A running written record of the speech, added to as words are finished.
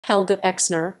Helga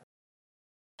Exner.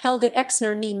 Helga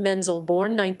Exner, née Menzel,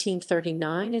 born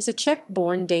 1939, is a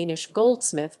Czech-born Danish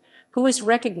goldsmith who is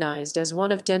recognized as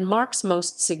one of Denmark's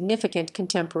most significant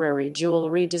contemporary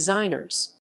jewelry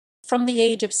designers. From the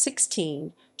age of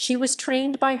 16, she was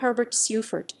trained by Herbert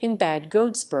Seufert in Bad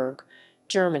Godesberg,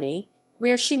 Germany,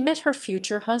 where she met her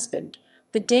future husband,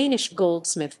 the Danish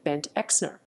goldsmith Bent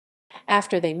Exner.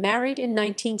 After they married in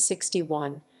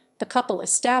 1961, the couple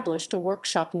established a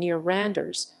workshop near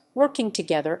Randers, working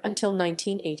together until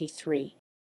 1983.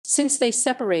 Since they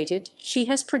separated, she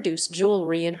has produced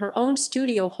jewelry in her own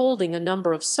studio, holding a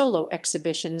number of solo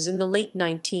exhibitions in the late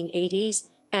 1980s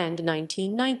and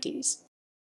 1990s.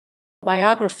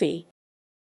 Biography.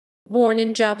 Born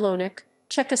in Jablonec,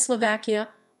 Czechoslovakia,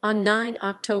 on 9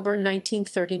 October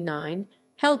 1939,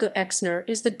 Helga Exner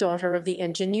is the daughter of the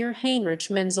engineer Heinrich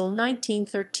Menzel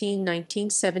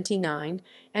 (1913–1979)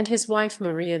 and his wife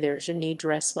Maria Virginie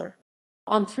Dressler.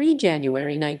 On 3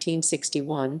 January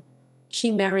 1961,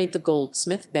 she married the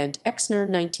goldsmith Bent Exner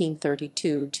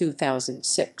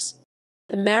 (1932–2006).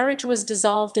 The marriage was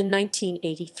dissolved in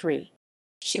 1983.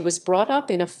 She was brought up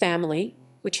in a family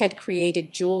which had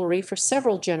created jewelry for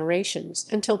several generations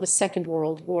until the Second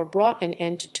World War brought an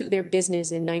end to their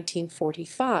business in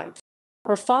 1945.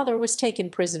 Her father was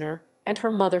taken prisoner, and her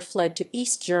mother fled to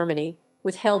East Germany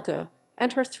with Helga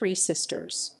and her 3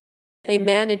 sisters. They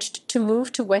managed to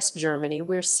move to West Germany,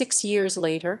 where 6 years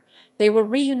later they were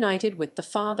reunited with the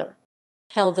father.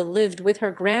 Helga lived with her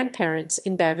grandparents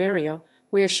in Bavaria,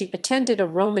 where she attended a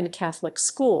Roman Catholic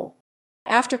school.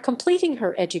 After completing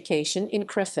her education in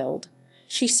Krefeld,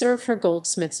 she served her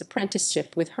goldsmith's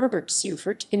apprenticeship with Herbert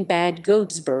Seufert in Bad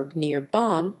Godesberg near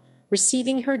Bonn,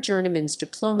 receiving her journeyman's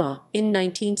diploma in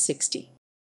 1960.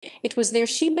 It was there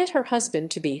she met her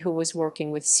husband-to-be, who was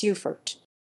working with Seufert.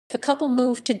 The couple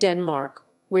moved to Denmark,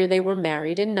 where they were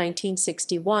married in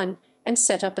 1961 and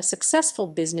set up a successful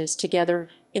business together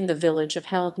in the village of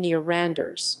Helge near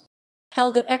Randers.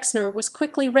 Helga Exner was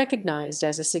quickly recognized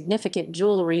as a significant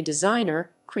jewelry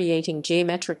designer, creating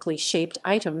geometrically shaped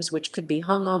items which could be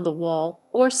hung on the wall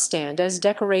or stand as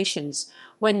decorations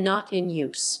when not in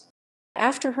use.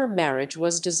 After her marriage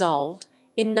was dissolved,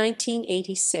 in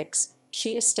 1986,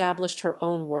 she established her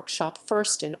own workshop,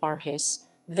 first in Aarhus,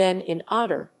 then in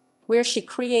Otter, where she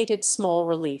created small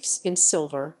reliefs in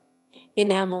silver,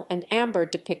 enamel, and amber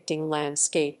depicting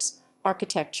landscapes,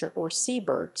 architecture, or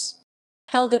seabirds.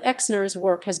 Helga Exner's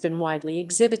work has been widely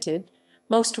exhibited,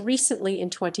 most recently in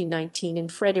 2019 in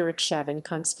Friedrichshafen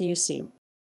Kunstmuseum.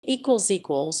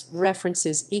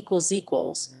 References